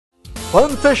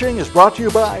Fun Fishing is brought to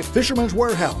you by Fisherman's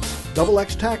Warehouse, Double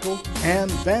X Tackle, and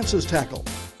Vance's Tackle.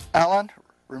 Alan,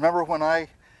 remember when I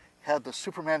had the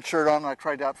Superman shirt on and I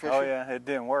tried out fishing? Oh yeah, it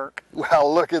didn't work.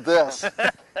 Well, look at this.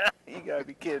 You gotta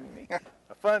be kidding me.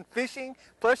 Fun fishing,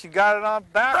 plus you got it on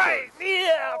backwards. Right,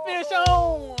 yeah, fish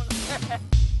on!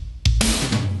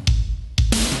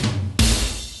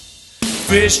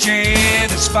 Fishing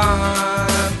is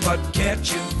fun, but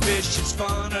catching fish is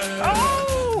funner.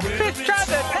 Oh, fish tried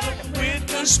to attack me.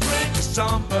 Winter, spring,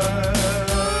 summer.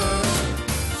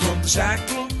 From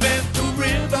Sacramento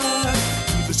River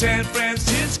to the San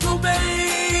Francisco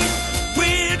Bay,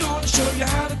 we're gonna show you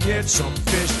how to catch some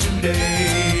fish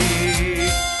today.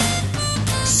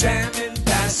 Salmon,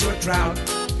 bass, or trout,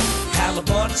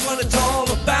 halibut's what it's all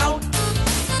about.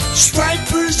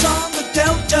 Stripers on the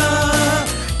Delta,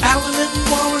 Alan and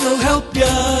Warren will help ya.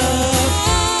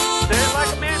 Stand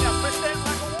like a man, now quit standing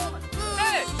like a woman.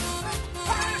 Hey!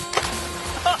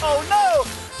 Oh no!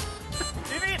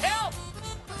 You need help!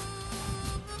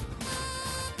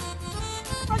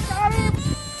 I got him!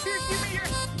 Here, give me your...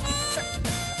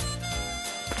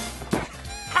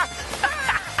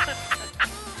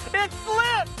 It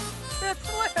slipped! It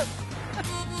slipped!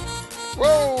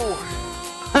 Whoa!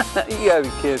 You gotta be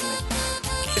kidding me.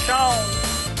 Fish on!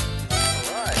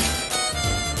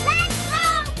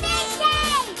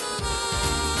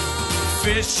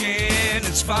 Fishing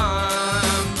is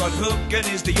fun, but hooking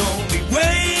is the only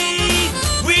way.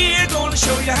 We're gonna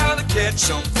show you how to catch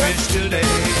some fish today.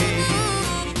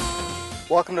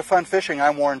 Welcome to Fun Fishing.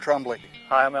 I'm Warren Trumbley.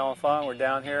 Hi, I'm Alan Fong. We're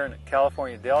down here in the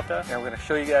California Delta, and we're going to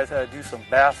show you guys how to do some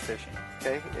bass fishing.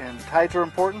 Okay, and tides are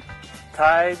important?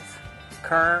 Tides,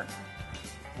 current,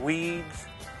 weeds,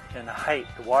 and the height,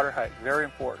 the water height, very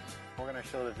important. We're going to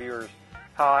show the viewers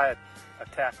how I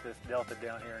attack this delta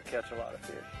down here and catch a lot of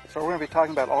fish. So we're going to be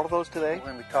talking about all of those today? We're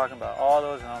going to be talking about all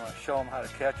those, and I'm going to show them how to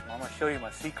catch them. I'm going to show you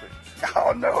my secrets.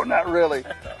 Oh, no, not really.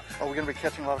 Are we going to be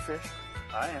catching a lot of fish?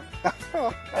 I am.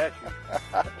 Catch you.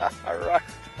 All right.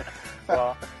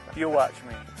 Well, you watch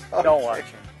me. Okay. Don't watch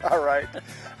me. All right.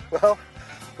 Well,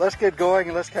 let's get going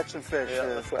and let's catch some fish.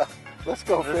 Yeah, Well, let's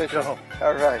go let's fishing. go.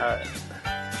 All right. All right.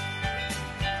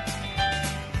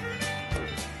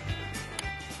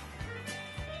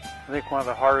 I think one of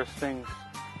the hardest things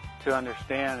to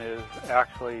understand is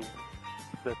actually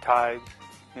the tides.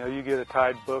 You know, you get a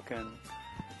tide book and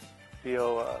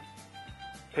you'll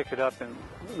pick it up and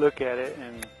look at it,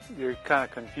 and you're kind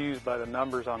of confused by the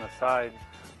numbers on the side.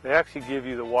 They actually give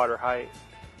you the water height,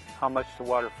 how much the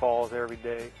water falls every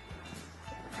day.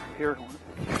 Here's one.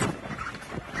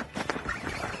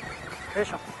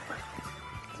 Fish 'em.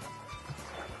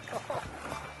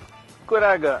 Good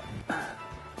I got.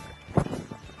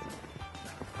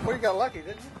 Well, you got lucky,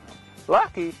 didn't you?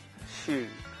 Lucky? Shoot.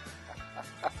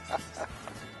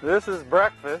 This is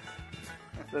breakfast.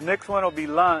 The next one will be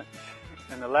lunch,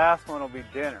 and the last one will be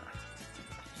dinner.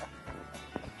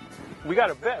 We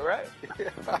got a bet, right? Yeah,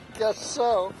 I guess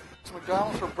so. It's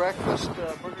McDonald's for breakfast,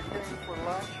 Burger King for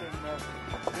lunch,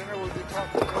 and dinner will be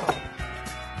Taco Bell.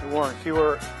 Hey, Warren, see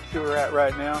where we're at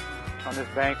right now on this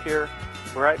bank here?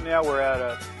 Right now we're at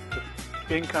a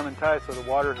incoming tide, so the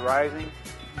water's rising.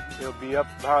 It'll be up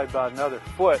probably about another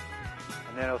foot,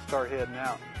 and then it'll start heading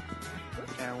out.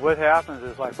 And what happens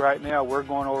is, like right now, we're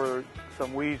going over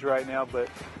some weeds right now, but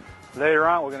later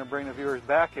on we're going to bring the viewers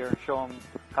back here and show them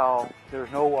how there's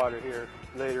no water here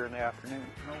later in the afternoon.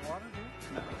 No water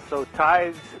here? No. So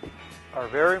tides are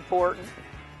very important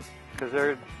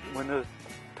because when the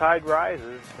tide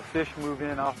rises, the fish move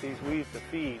in off these weeds to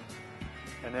feed,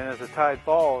 and then as the tide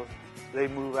falls, they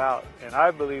move out. And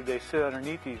I believe they sit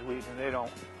underneath these weeds and they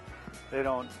don't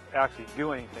actually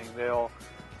do anything. They'll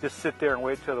just sit there and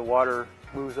wait till the water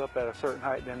moves up at a certain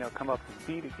height, and then they'll come up and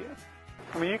feed again.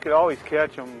 I mean, you could always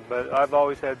catch them, but I've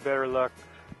always had better luck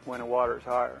when the water is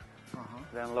higher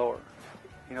than lower.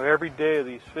 You know, every day of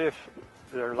these fish,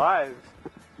 their lives,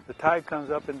 the tide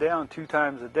comes up and down 2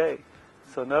 times a day.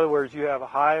 So in other words, you have a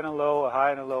high and a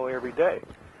low every day.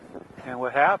 And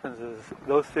what happens is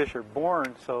those fish are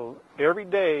born, so every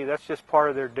day that's just part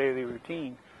of their daily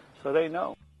routine, so they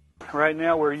know. Right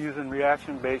now we're using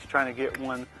reaction baits, trying to get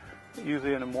one.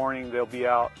 Usually in the morning they'll be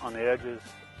out on the edges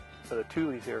of the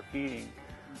tules here feeding.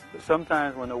 But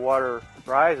sometimes when the water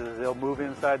rises, they'll move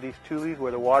inside these tules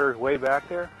where the water is way back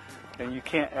there, and you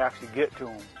can't actually get to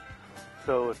them.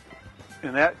 So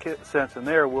in that sense in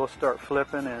there, we'll start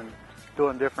flipping and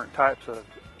doing different types of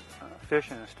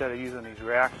fishing instead of using these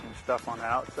reaction stuff on the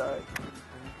outside.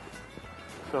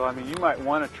 So I mean, you might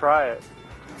want to try it.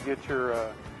 Get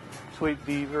your sweet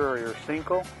beaver or your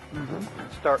cinco, and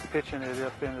start pitching it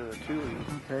up into the tules.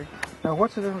 Okay. Now,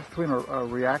 what's the difference between a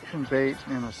reaction bait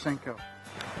and a cinco?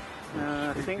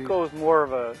 Cinco is more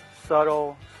of a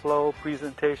subtle, slow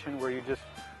presentation where you're just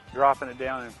dropping it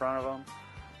down in front of them.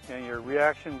 And your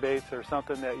reaction baits are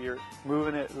something that you're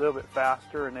moving it a little bit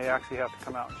faster and they actually have to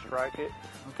come out and strike it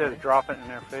instead of dropping it in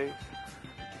their face.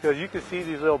 Because you can see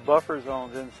these little buffer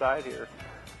zones inside here,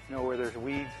 you know, where there's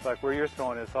weeds, like where you're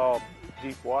throwing it's all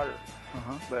deep water.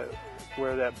 But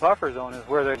where that buffer zone is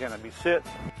where they're going to be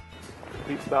sitting.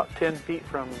 It's about 10 feet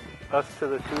from us to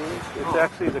the tules. It's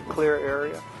actually the clear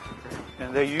area.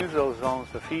 And they use those zones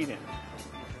to feed in.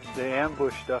 They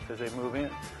ambush stuff as they move in.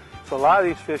 So a lot of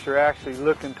these fish are actually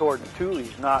looking toward the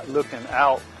tules, not looking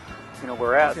out, you know,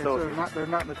 where we're at. Okay, so they're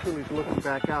not in the tules looking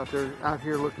back out. They're out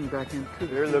here looking back into the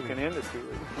they're tules. looking into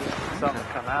tules. Something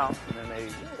will come out and then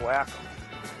they whack them.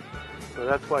 So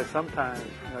that's why sometimes,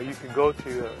 you know, you can go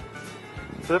to a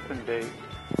flipping bait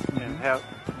and have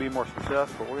to be more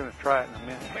successful. We're going to try it in a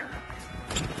minute here.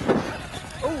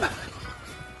 Oh!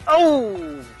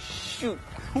 Oh! Shoot!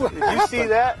 Did you see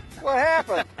that? What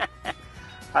happened?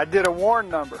 I did a warn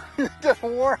number. You did a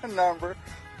warning number.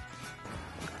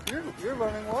 You're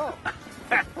running well.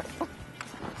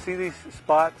 See these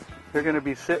spots? They're going to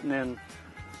be sitting in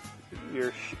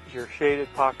your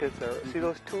shaded pockets. See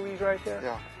those tules right there?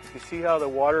 Yeah. You see how the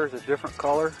water is a different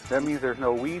color? That means there's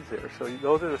no weeds there. So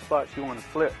those are the spots you want to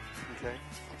flip. Okay.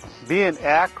 Being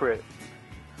accurate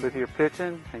with your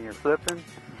pitching and your flipping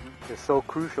is so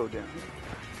crucial down here.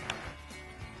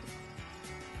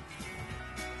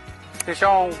 Fish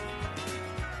on.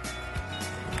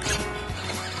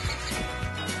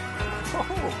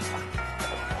 Oh.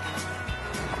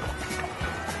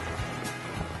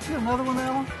 See another one,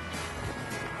 Alan?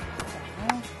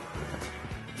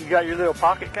 You got your little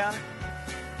pocket counter?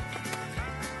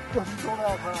 Doesn't go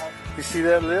that high. You see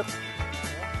that lip?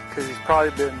 Because he's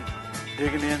probably been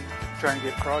digging in, trying to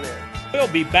get crawdads. We'll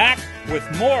be back with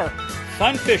more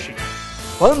fun fishing.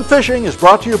 Fun Fishing is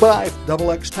brought to you by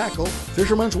XX Tackle,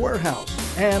 Fisherman's Warehouse,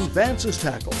 and Vance's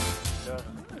Tackle.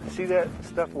 See that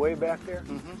stuff way back there?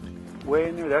 Way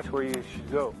in there, that's where you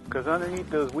should go. Because underneath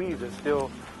those weeds, it's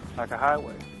still like a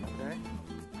highway. Okay.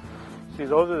 See,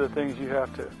 those are the things you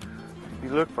have to, you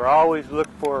look for. I always look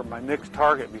for my next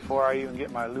target before I even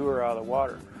get my lure out of the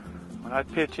water. When I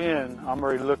pitch in, I'm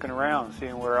already looking around,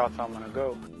 seeing where else I'm going to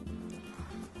go.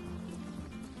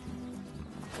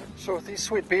 So with these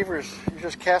sweet beavers, you're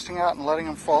just casting out and letting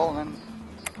them fall and then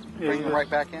bring them right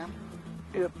back in?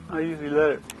 Yep, I usually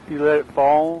let it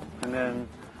fall, and then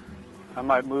I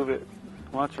might move it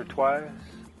once or twice,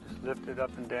 just lift it up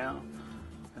and down,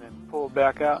 and then pull it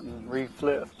back out and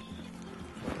re-flip.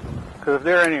 Because if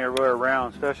they're anywhere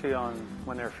around, especially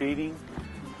when they're feeding,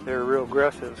 they're real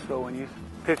aggressive. So when you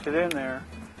pitch it in there,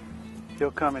 he'll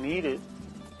come and eat it.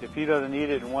 If he doesn't eat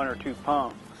it in 1 or 2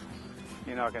 pumps,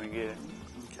 you're not going to get it.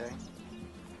 Okay.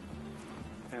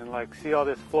 And like, see all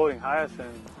this floating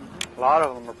hyacinth? A lot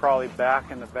of them are probably back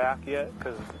in the back yet,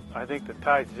 because I think the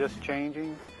tide's just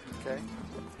changing. Okay.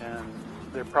 And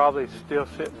they're probably still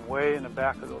sitting way in the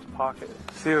back of those pockets.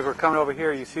 See, as we're coming over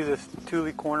here, you see this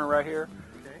tule corner right here?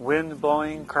 Okay. Wind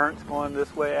blowing, currents going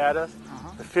this way at us.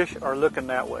 The fish are looking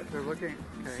that way. They're looking.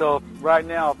 Okay. So right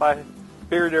now, if I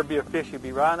figured there'd be a fish, he'd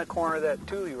be right in the corner of that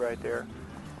tule right there.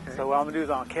 Okay. So what I'm gonna do is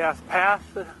I'm gonna cast past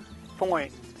the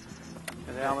point,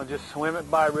 and then I'm gonna just swim it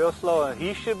by real slow, and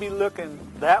he should be looking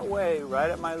that way, right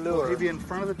at my lure. Will he be in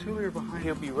front of the tule or behind?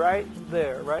 He'll be right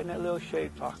there, right in that little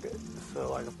shade pocket.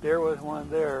 So like if there was one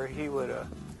there, he would have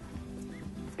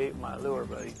ate my lure,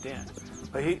 but he didn't.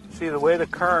 But see the way the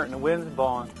current and the wind's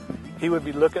blowing, he would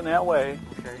be looking that way,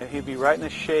 and he'd be right in the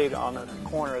shade on the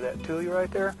corner of that tule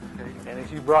right there. Okay. And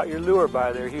if you brought your lure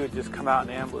by there, he would just come out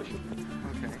and ambush it.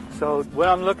 Okay. So what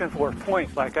I'm looking for is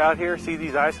points, like out here, see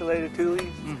these isolated tules?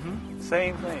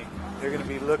 Same thing. They're going to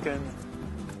be looking,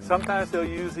 sometimes they'll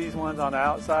use these ones on the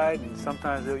outside, and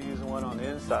sometimes they'll use one on the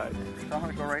inside. So I'm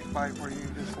going to go right by where you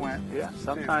just went. Yeah,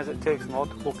 sometimes it takes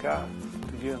multiple casts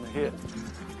to get them to hit.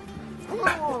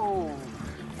 Whoa!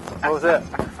 What was that?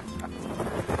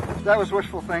 That was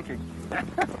wishful thinking.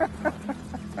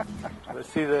 But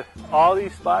see, all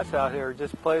these spots out here are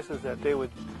just places that they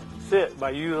would sit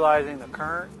by utilizing the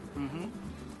current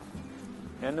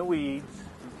and the weeds,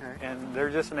 and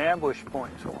they're just an ambush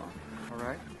point for them. All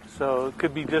right. So it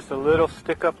could be just a little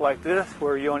stick up like this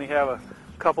where you only have a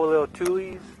couple little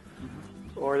tules,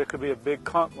 or there could be a big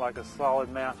clump like a solid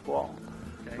mass wall.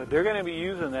 Okay. But they're going to be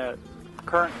using that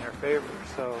current in their favor.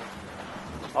 So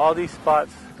all these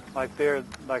spots like there,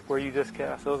 like where you just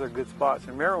cast, those are good spots.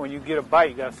 And remember, when you get a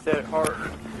bite, you got to set it hard.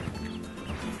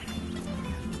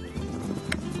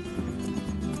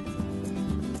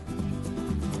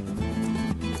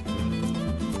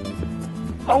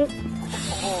 Oh!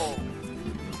 Oh.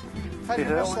 How do you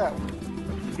See that miss one? that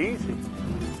one? Easy.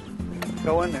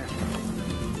 Go in there.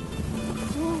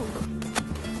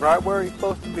 Right where he's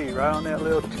supposed to be, right on that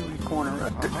little tubey corner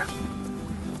right there.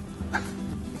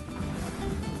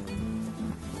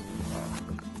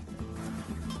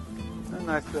 A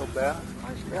nice little bass.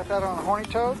 You got that on a horny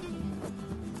toad?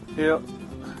 Yep.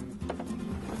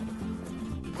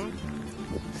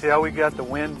 See how we got the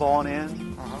wind blowing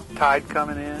in, tide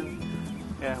coming in,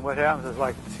 and what happens is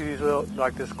like see these little,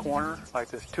 like this corner, like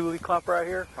this tule clump right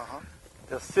here.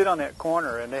 They'll sit on that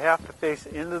corner and they have to face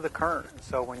into the current.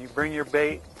 So when you bring your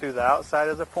bait through the outside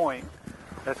of the point,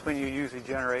 that's when you usually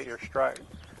generate your strike.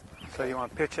 So you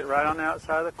want to pitch it right on the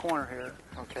outside of the corner here.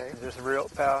 Okay. And just reel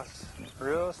it past,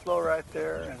 real slow right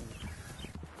there. And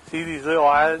see these little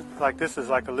islands? Like this is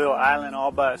like a little island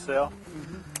all by itself.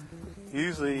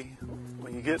 Usually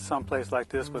when you get someplace like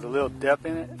this with a little depth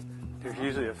in it, there's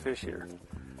usually a fish here.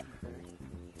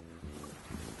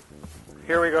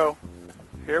 Here we go.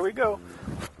 Here we go.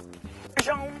 Fish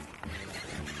on.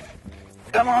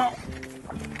 Come on.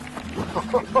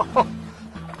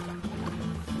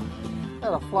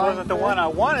 That a flying Wasn't the fish? one I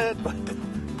wanted, but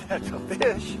that's a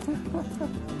fish.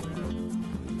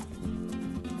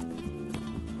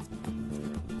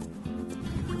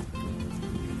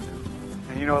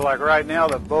 And you know, like right now,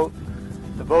 the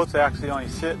boat's actually only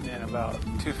sitting in about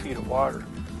 2 feet of water.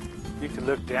 You can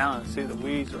look down and see the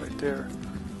weeds right there,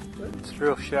 but it's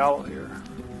real shallow here.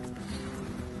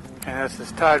 And as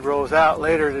this tide rolls out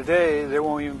later today, there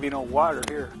won't even be no water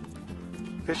here.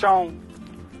 Fish on.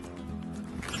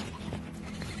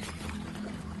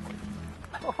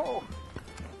 Oh,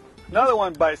 another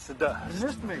one bites the dust. You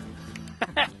missed me.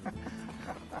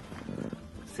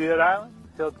 See that island?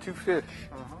 Held 2 fish.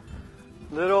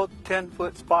 Little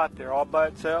 10-foot spot there all by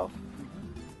itself.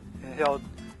 It held,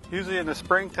 usually in the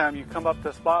springtime you come up to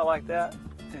a spot like that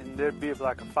and there'd be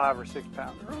like a 5 or 6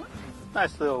 pounder.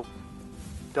 Nice little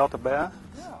Delta bass.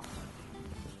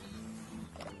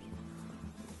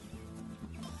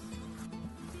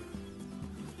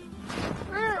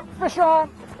 Yeah. Fish on.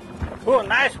 Oh, a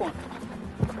nice one.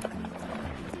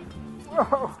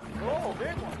 Whoa. Oh,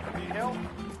 big one. Need help?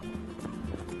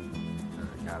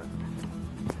 Got it.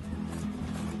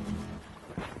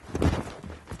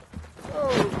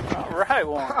 Oh. All right,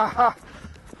 one.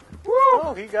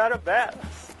 Oh, he got a bass.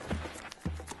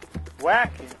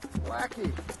 Wacky.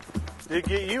 Wacky. Did it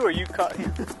get you or you caught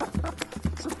him?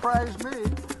 Surprised me.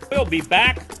 We'll be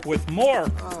back with more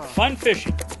fun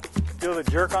fishing. Feel the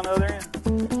jerk on the other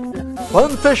end?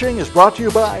 Fun Fishing is brought to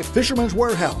you by Fisherman's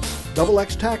Warehouse,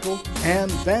 XX Tackle,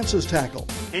 and Vance's Tackle.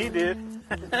 He did.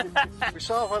 We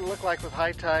saw what it looked like with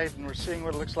high tide, and we're seeing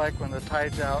what it looks like when the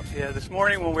tide's out. Yeah, this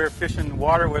morning when we were fishing, the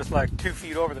water was like 2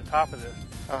 feet over the top of this.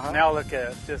 Now look at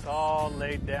it, it's just all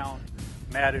laid down,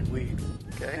 matted weed.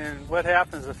 Okay. And what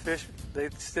happens, the fish, they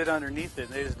sit underneath it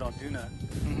and they just don't do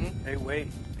nothing. They wait.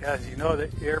 As you know,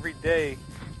 that every day,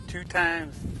 2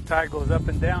 times the tide goes up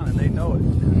and down and they know it.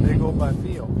 And they go by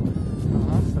feel.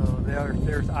 So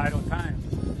there's idle times.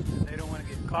 They don't want to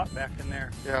get caught back in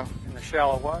there in the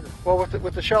shallow water. Well,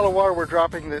 with the shallow water, we're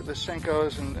dropping the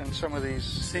Senkos and some of these.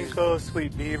 Senkos,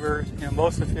 sweet beavers, you know,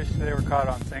 most of the fish today were caught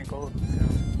on Senkos.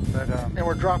 But, and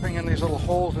we're dropping in these little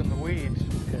holes in the weeds.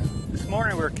 Yeah. This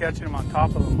morning we were catching them on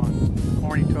top of them on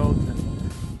horny toads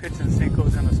and pitching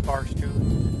Senkos in the sparse too.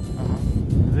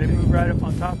 They move right up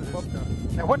on top of this stuff.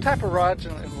 Now, what type of rods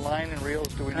and line and reels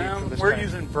do we need for this? We're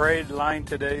using braid line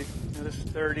today. This is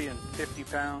 30 and 50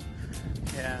 pound.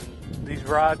 And these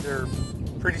rods are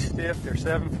pretty stiff. They're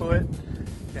 7 foot.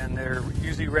 And they're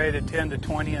usually rated 10 to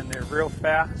 20 and they're real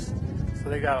fast. So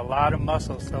they got a lot of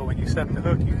muscle. So when you set the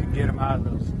hook, you can get them out of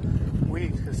those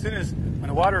weeds. As soon as, when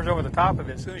the water's over the top of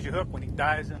it, as soon as you hook, when he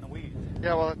dives in the weeds.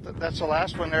 Yeah, well, that's the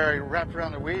last one there. He wrapped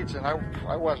around the weeds, and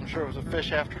I wasn't sure it was a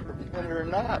fish after a minute or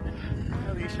not.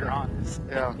 At least you're honest.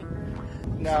 Yeah.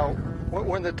 Now,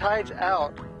 when the tide's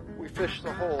out, we fish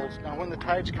the holes. Now, when the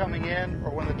tide's coming in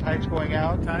or when the tide's going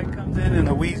out? Tide comes in and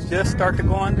the weeds just start to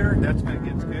go under. That's when it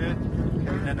gets good.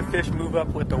 And then the fish move up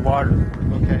with the water.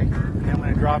 Okay. And then when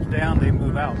it drops down, they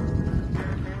move out.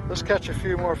 Let's catch a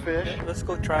few more fish. Okay, let's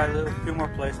go try a few more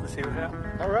places and see what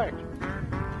happens. All right.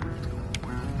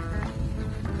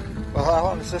 Well,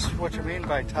 Alan, is this what you mean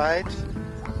by tides?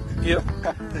 Yep.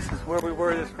 This is where we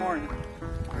were this morning.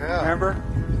 Yeah. Remember?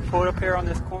 Pulled up here on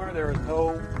this corner, there's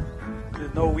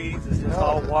no weeds, it's just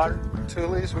all water.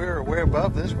 Tules, we were way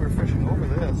above this. We were fishing over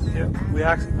this. Yep. We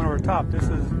actually went over top. This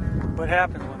is what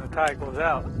happens when the tide goes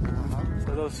out.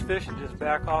 So those fish just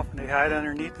back off and they hide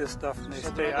underneath this stuff and they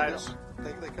stay idle.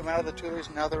 They come out of the tules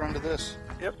and now they're under this.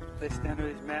 Yep. They stand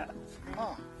under these mats.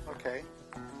 Oh, okay.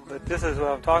 But this is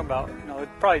what I'm talking about. You know, it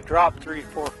probably dropped 3 to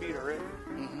 4 feet already.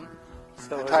 Mm-hmm.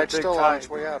 So The it's a tide's big still tide. on its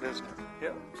way out, isn't it?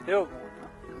 Yep, still going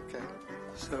on. Okay.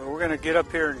 So we're going to get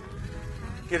up here and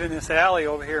get in this alley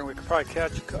over here, and we could probably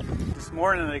catch a couple. This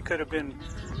morning they could have been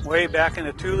way back in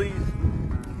the tulies.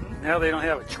 Now they don't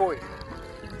have a choice.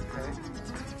 Okay.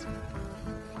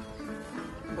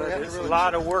 But have to it's really a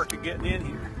lot of work of getting in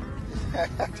here.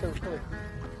 Really.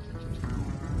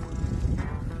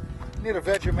 You need a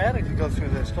Vegematic to go through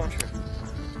this, don't you?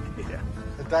 Yeah,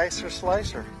 The dicer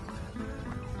slicer.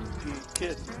 you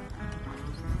kidding.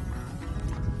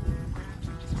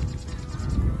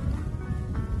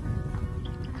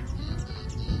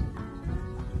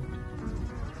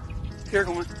 Here,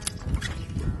 going.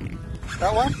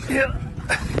 That one? Yeah.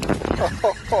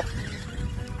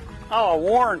 Oh, a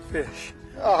warren fish.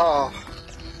 Oh.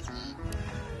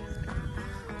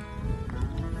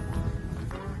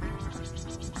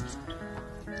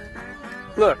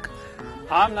 Look,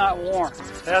 I'm not warm.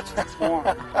 That's what's warm.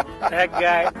 That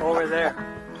guy over there.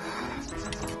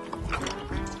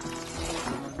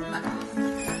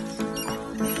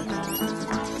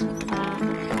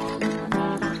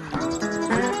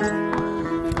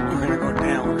 We're gonna go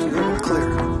down where it's a little clear.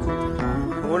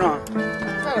 Hold on.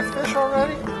 Got a fish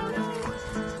already?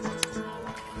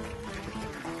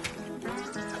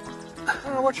 I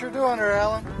don't know what you're doing there,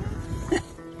 Alan.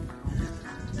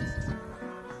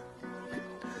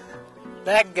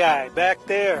 That guy back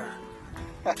there.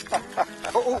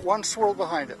 Oh, one swirl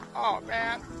behind it. Oh,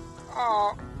 man.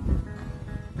 Oh.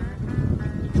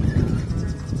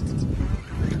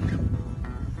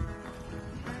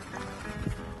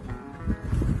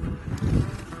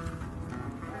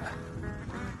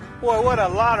 Boy, what a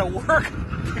lot of work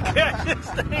to catch this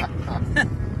thing.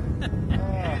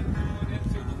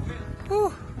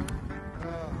 Whew.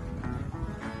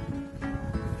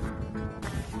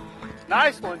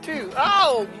 Nice one, too.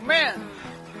 Oh, man.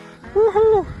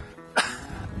 Woohoo!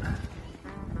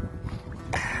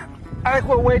 I think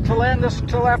we'll wait to land this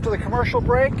until after the commercial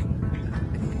break.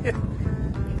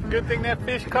 Good thing that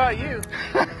fish caught you.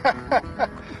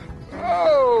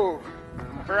 Oh!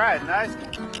 All right, nice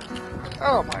one.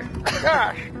 Oh my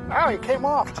gosh! Oh, he came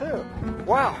off too.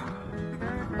 Wow.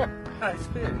 Nice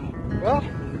fish. Well,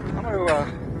 I'm going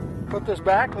to put this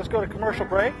back. Let's go to commercial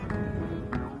break.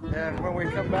 And when we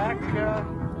come back,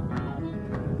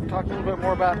 talk a little bit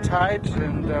more about tides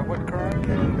and what current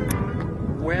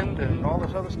and wind and all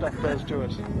this other stuff does to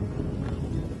us.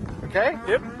 Okay?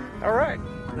 Yep. All right.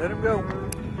 Let him go.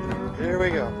 Here we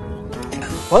go.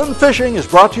 Fun Fishing is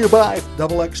brought to you by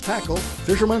XX Tackle,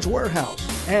 Fisherman's Warehouse,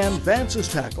 and Vance's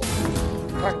Tackle.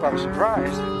 Talk about a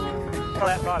surprise.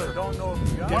 Flat bottom. Don't know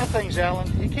if you got One it. of the things, Alan,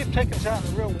 you keep taking us out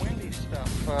in the real windy stuff.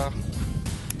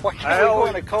 Why can't I we go always-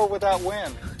 in a cove without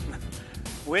wind?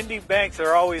 Windy banks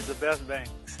are always the best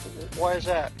banks Why is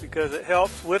that? because it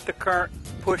helps with the current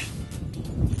push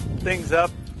things up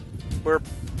where,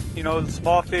 you know, the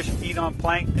small fish feed on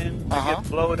plankton, they Uh-huh. get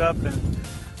blowed up, and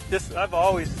this I've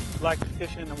always liked to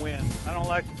fish in the wind. I don't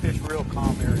like to fish real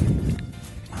calm areas.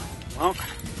 Well,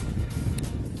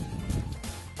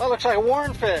 That looks like a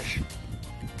warren fish.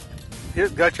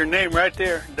 it's got your name right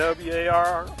there,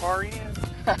 W-A-R-R-E-N.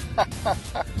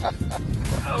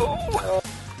 Oh.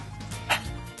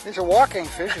 He's a walking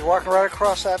fish. He's walking right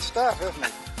across that stuff, isn't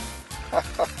he?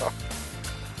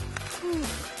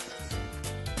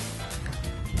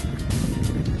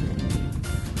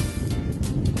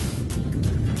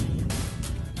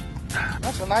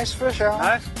 That's a nice fish, Alan.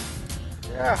 Nice.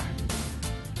 Yeah.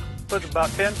 Was about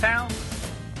 10 pounds.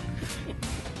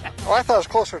 Oh, I thought it was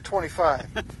closer to 25.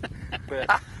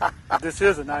 But This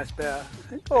is a nice bass. I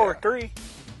think over 3,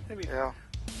 maybe yeah.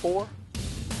 4.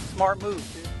 Smart move,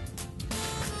 dude.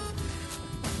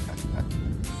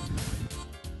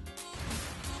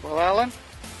 Well, Alan,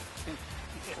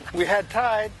 we had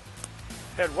tide.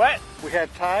 Had what? We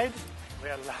had tide. We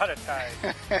had a lot of tide.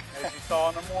 As you saw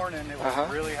in the morning, it was Uh-huh.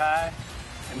 really high.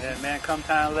 And then, man, come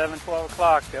time 11, 12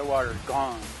 o'clock, that water's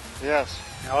gone. Yes.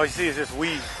 And all you see is just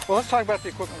weeds. Well, let's talk about the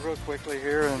equipment real quickly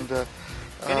here. And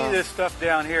Any of this stuff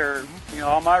down here, you know,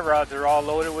 all my rods are all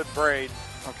loaded with braid,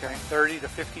 okay. 30 to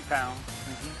 50 pounds.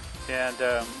 And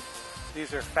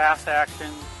these are fast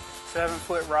action,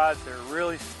 7-foot rods. They're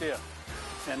really stiff.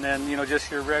 And then, you know, just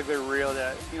your regular reel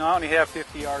that, you know, I only have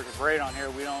 50 yards of braid on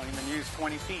here. We don't even use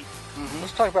 20 feet.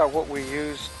 Let's talk about what we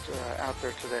used out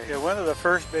there today. Yeah, one of the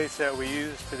first baits that we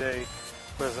used today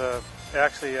was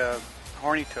actually a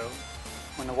horny toad.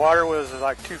 When the water was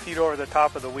like 2 feet over the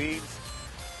top of the weeds,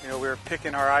 you know, we were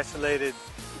picking our isolated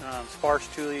sparse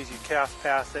tulies. You cast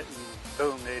past it and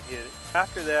boom, they'd hit it.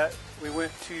 After that, we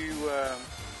went to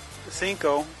the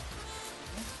Cinco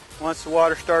Once the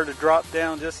water started to drop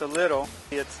down just a little,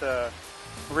 it's a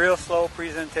real slow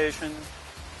presentation.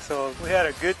 So we had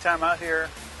a good time out here.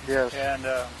 Yes. And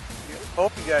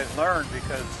hope you guys learned,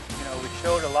 because we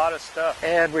showed a lot of stuff.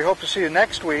 And we hope to see you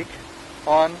next week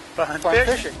on Fun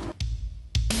Fishing.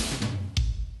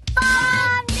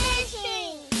 Fun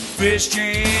fishing!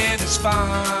 Fishing is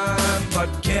fun, but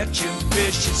catching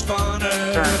fish is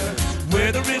funner.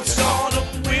 Whether it's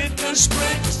autumn, winter,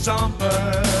 spring, or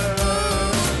summer.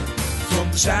 From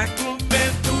the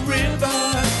Sacramento River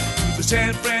to the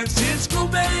San Francisco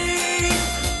Bay,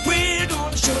 we're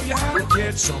gonna show you how to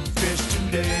catch some fish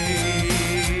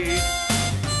today.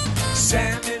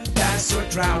 Salmon, bass, or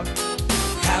trout,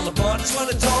 halibut's what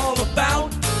it's all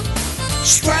about.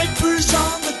 Stripers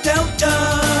on the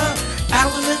Delta,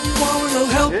 Alan and Warren will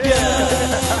help ya.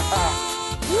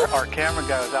 Our camera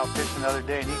guy was out fishing the other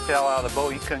day and he fell out of the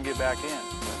boat. He couldn't get back in.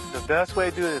 The best way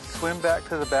to do it is swim back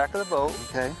to the back of the boat.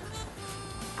 Okay.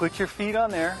 Put your feet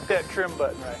on there. That trim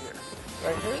button right here.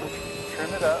 Right here.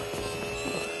 Trim it up.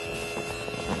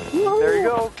 There you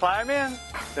go. Climb in.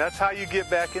 That's how you get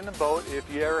back in the boat if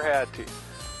you ever had to.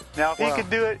 Now, if he could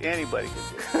do it, anybody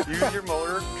could do it. Use your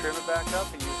motor, trim it back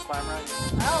up, and you just climb right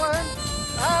in.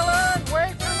 Alan,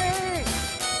 wait for me!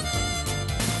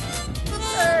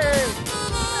 Hey!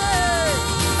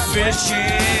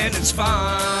 Fishing is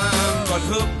fun, but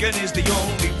hooking is the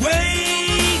only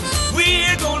way.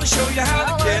 We're gonna show you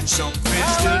how to catch some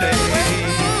fish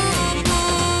today.